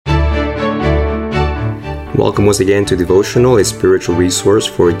Welcome once again to Devotional, a spiritual resource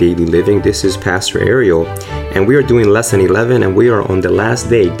for daily living. This is Pastor Ariel, and we are doing Lesson 11, and we are on the last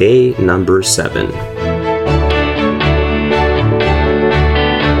day, day number 7.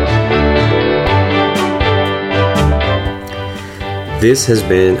 This has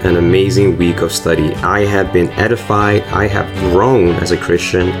been an amazing week of study. I have been edified, I have grown as a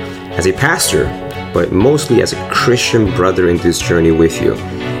Christian, as a pastor, but mostly as a Christian brother in this journey with you.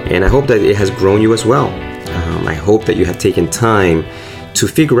 And I hope that it has grown you as well. I hope that you have taken time to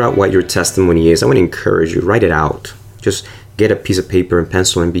figure out what your testimony is. I want to encourage you, write it out. Just get a piece of paper and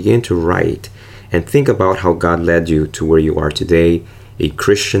pencil and begin to write and think about how God led you to where you are today, a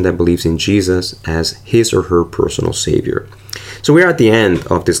Christian that believes in Jesus as his or her personal Savior. So we're at the end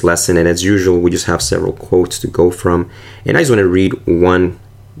of this lesson, and as usual, we just have several quotes to go from. And I just want to read one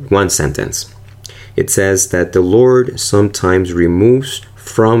sentence. It says that the Lord sometimes removes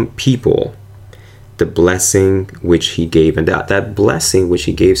from people the blessing which he gave. And that blessing which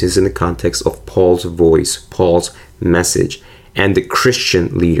he gave is in the context of Paul's voice, Paul's message, and the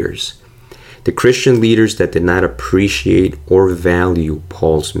Christian leaders. The Christian leaders that did not appreciate or value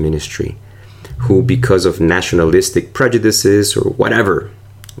Paul's ministry, who because of nationalistic prejudices or whatever,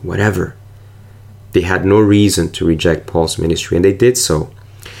 they had no reason to reject Paul's ministry, and they did so.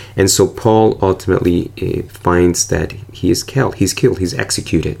 And so Paul ultimately finds that he is killed, he's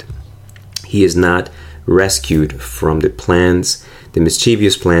executed. He is not rescued from the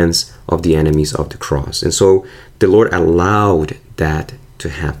mischievous plans of the enemies of the cross. And so the Lord allowed that to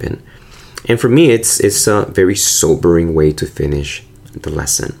happen. And for me, it's a very sobering way to finish the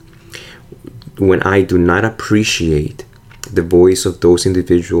lesson. When I do not appreciate the voice of those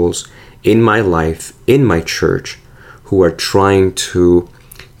individuals in my life, in my church, who are trying to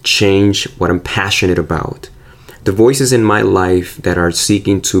change what I'm passionate about, the voices in my life that are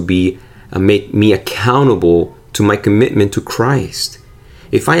seeking to make me accountable to my commitment to Christ.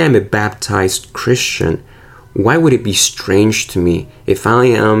 If I am a baptized Christian, why would it be strange to me if I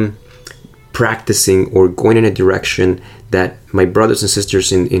am practicing or going in a direction that my brothers and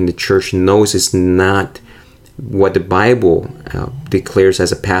sisters in the church knows is not what the Bible declares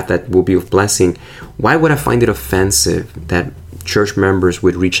as a path that will be of blessing? Why would I find it offensive that church members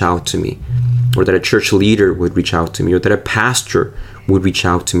would reach out to me, or that a church leader would reach out to me, or that a pastor would reach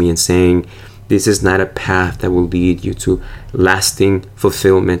out to me and saying, this is not a path that will lead you to lasting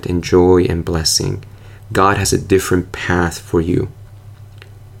fulfillment and joy and blessing. God has a different path for you.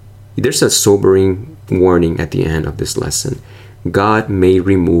 There's a sobering warning at the end of this lesson. God may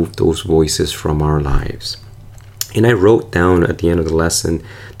remove those voices from our lives. And I wrote down at the end of the lesson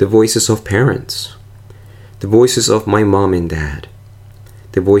the voices of parents, the voices of my mom and dad,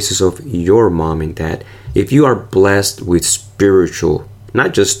 the voices of your mom and dad. If you are blessed with spiritual,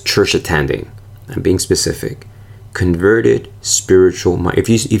 not just church attending, I'm being specific, converted spiritual mind, if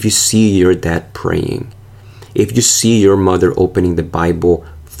you see your dad praying, if you see your mother opening the Bible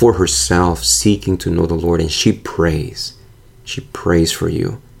for herself, seeking to know the Lord, and she prays for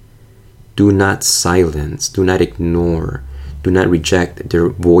you, do not silence, do not ignore, do not reject their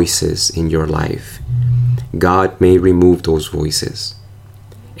voices in your life. God may remove those voices.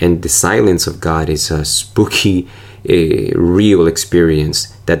 And the silence of God is a spooky, real experience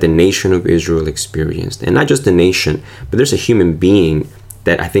that the nation of Israel experienced. And not just the nation, but there's a human being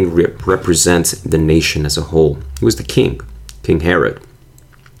that I think represents the nation as a whole. It was the king, King Herod.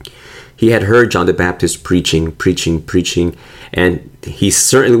 He had heard John the Baptist preaching, and he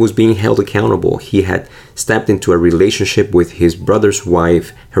certainly was being held accountable. He had stepped into a relationship with his brother's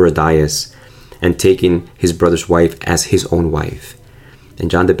wife, Herodias, and taken his brother's wife as his own wife. And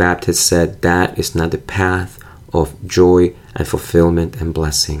John the Baptist said that is not the path of joy and fulfillment and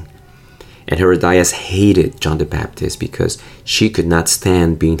blessing. And Herodias hated John the Baptist because she could not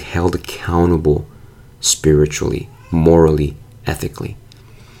stand being held accountable spiritually, morally, ethically.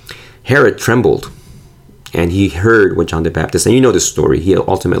 Herod trembled, and he heard what John the Baptist, and you know the story, he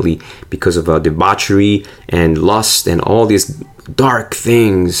ultimately, because of debauchery and lust and all these dark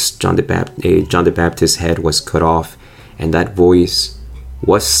things, John the Baptist's head was cut off, and that voice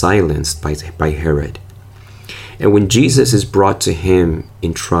was silenced by Herod. And when Jesus is brought to him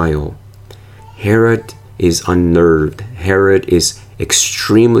in trial, Herod is unnerved. Herod is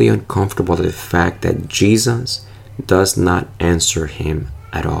extremely uncomfortable at the fact that Jesus does not answer him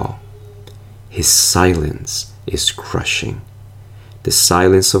at all. His silence is crushing. The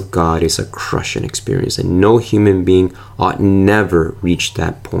silence of God is a crushing experience, and no human being ought never reach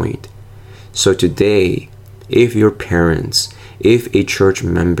that point. So today, if your parents, if a church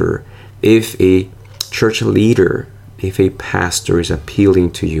member, if a church leader, if a pastor is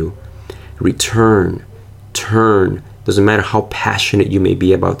appealing to you, return turn. Doesn't matter how passionate you may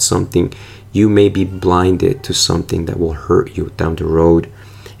be about something, you may be blinded to something that will hurt you down the road.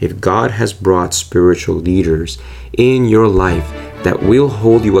 If God has brought spiritual leaders in your life that will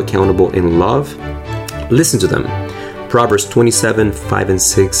hold you accountable in love, listen to them. Proverbs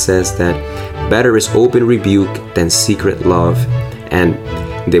 27:5-6 says that better is open rebuke than secret love, and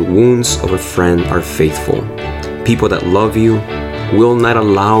the wounds of a friend are faithful. People that love you will not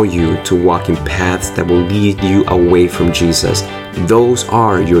allow you to walk in paths that will lead you away from Jesus. Those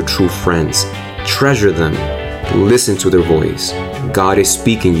are your true friends. Treasure them. Listen to their voice. God is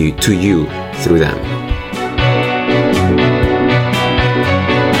speaking to you through them.